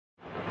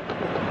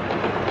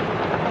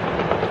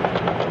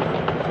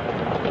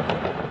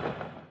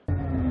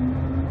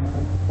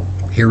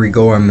Here we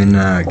go, I'm in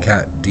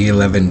Cat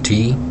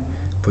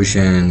D11T,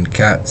 pushing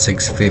Cat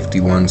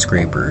 651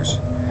 scrapers.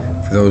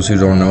 For those who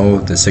don't know,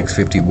 the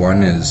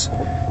 651 is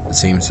the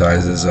same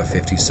size as a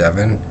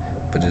 57,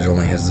 but it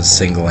only has a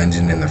single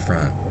engine in the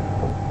front.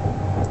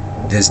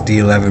 This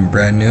D11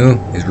 brand new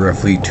is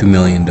roughly $2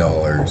 million.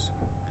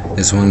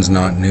 This one's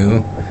not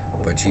new,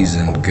 but she's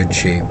in good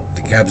shape.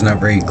 The cab's not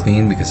very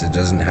clean because it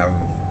doesn't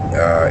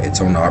have its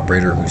own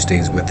operator who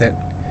stays with it.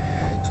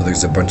 So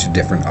there's a bunch of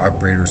different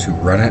operators who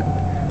run it,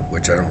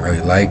 which I don't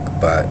really like,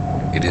 but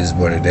it is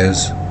what it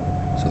is.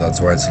 So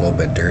that's why it's a little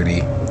bit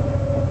dirty.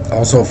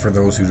 Also, for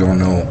those who don't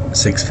know,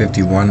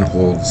 651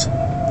 holds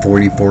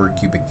 44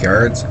 cubic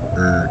yards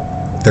or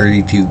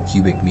 32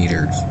 cubic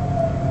meters.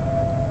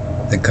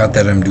 The cut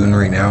that I'm doing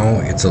right now,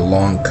 it's a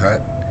long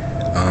cut.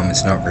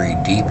 It's not very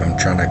deep. I'm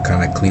trying to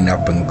kind of clean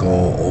up and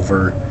go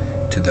over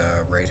to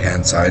the right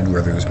hand side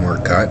where there's more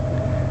cut.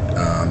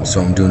 So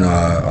I'm doing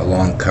a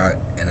long cut,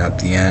 and at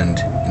the end,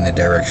 in the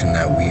direction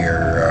that we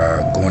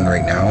are going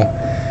right now,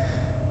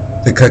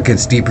 the cut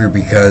gets deeper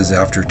because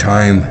after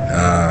time,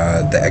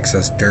 the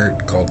excess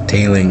dirt called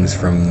tailings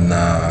from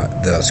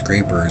the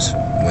scrapers,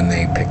 when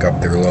they pick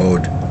up their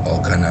load,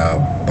 all kind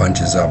of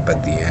bunches up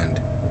at the end.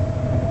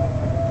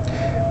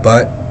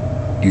 But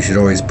you should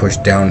always push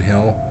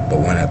downhill, but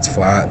when it's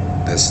flat,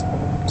 this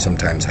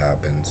sometimes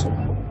happens.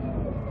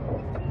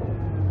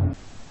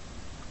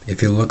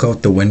 If you look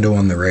out the window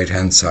on the right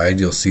hand side,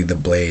 you'll see the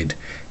blade.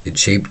 It's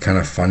shaped kind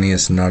of funny.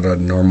 It's not a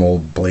normal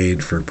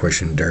blade for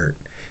pushing dirt.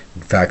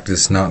 In fact,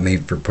 it's not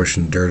made for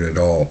pushing dirt at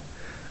all.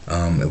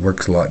 It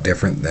works a lot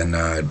different than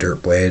a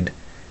dirt blade.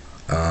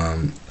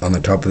 On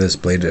the top of this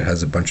blade, it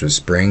has a bunch of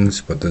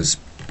springs. What those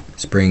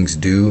springs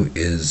do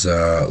is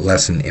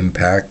lessen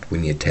impact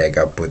when you tag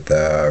up with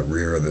the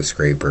rear of the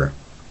scraper.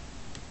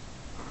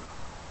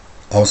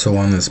 Also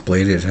on this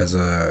blade, it has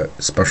a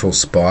special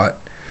spot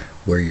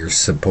where you're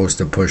supposed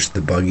to push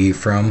the buggy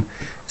from.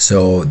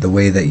 So the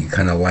way that you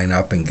kind of line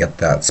up and get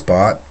that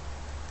spot,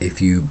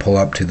 if you pull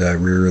up to the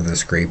rear of the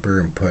scraper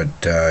and put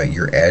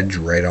your edge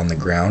right on the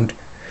ground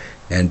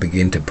and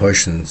begin to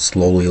push and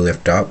slowly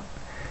lift up,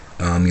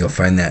 you'll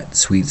find that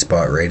sweet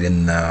spot right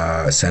in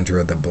the center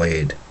of the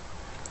blade.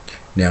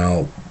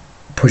 Now,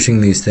 pushing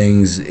these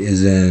things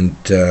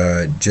isn't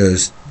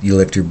just you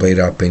lift your blade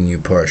up and you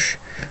push.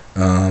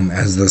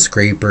 As the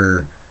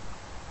scraper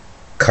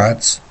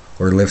cuts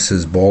or lifts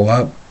his bowl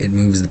up, it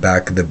moves the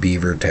back of the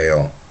beaver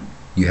tail.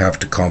 You have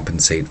to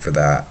compensate for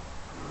that.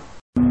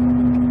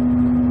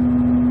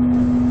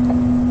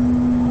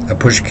 A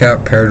push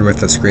cap paired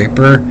with a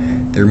scraper,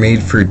 they're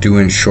made for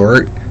doing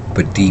short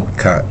but deep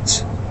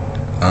cuts.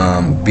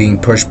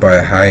 Being pushed by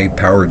a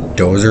high-powered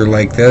dozer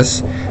like this,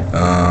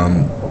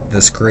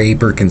 the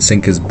scraper can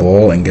sink his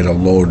bowl and get a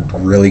load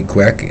really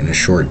quick in a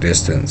short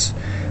distance.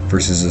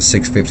 Versus a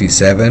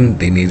 657,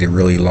 they need a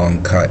really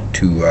long cut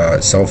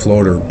to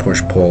self-load or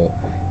push-pull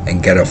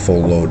and get a full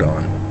load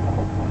on.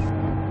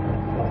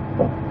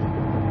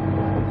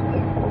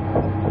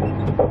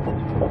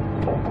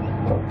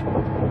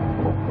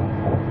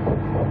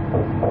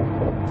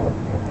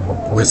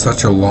 With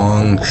such a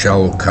long,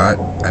 shallow cut,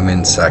 I'm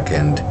in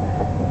second.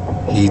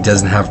 He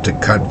doesn't have to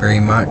cut very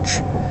much,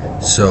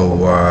 so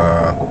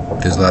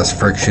there's less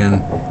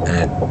friction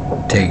and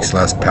it takes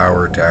less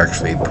power to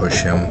actually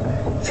push him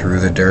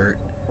through the dirt.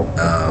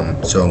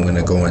 So I'm going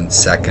to go in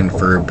second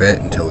for a bit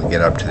until we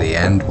get up to the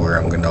end, where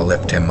I'm going to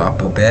lift him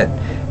up a bit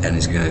and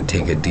he's going to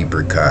take a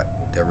deeper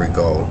cut. There we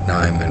go. Now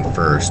I'm in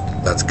first.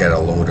 Let's get a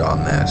load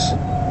on this.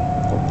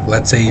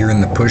 Let's say you're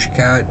in the push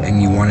cat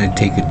and you want to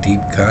take a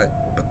deep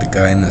cut, but the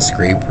guy in the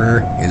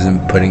scraper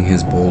isn't putting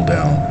his bowl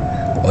down.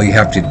 All you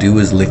have to do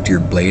is lift your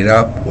blade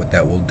up. What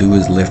that will do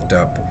is lift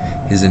up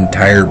his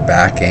entire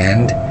back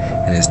end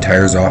and his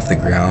tires off the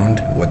ground.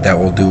 What that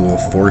will do will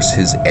force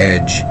his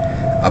edge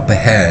up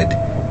ahead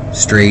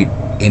straight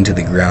into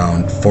the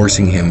ground,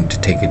 forcing him to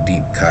take a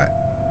deep cut.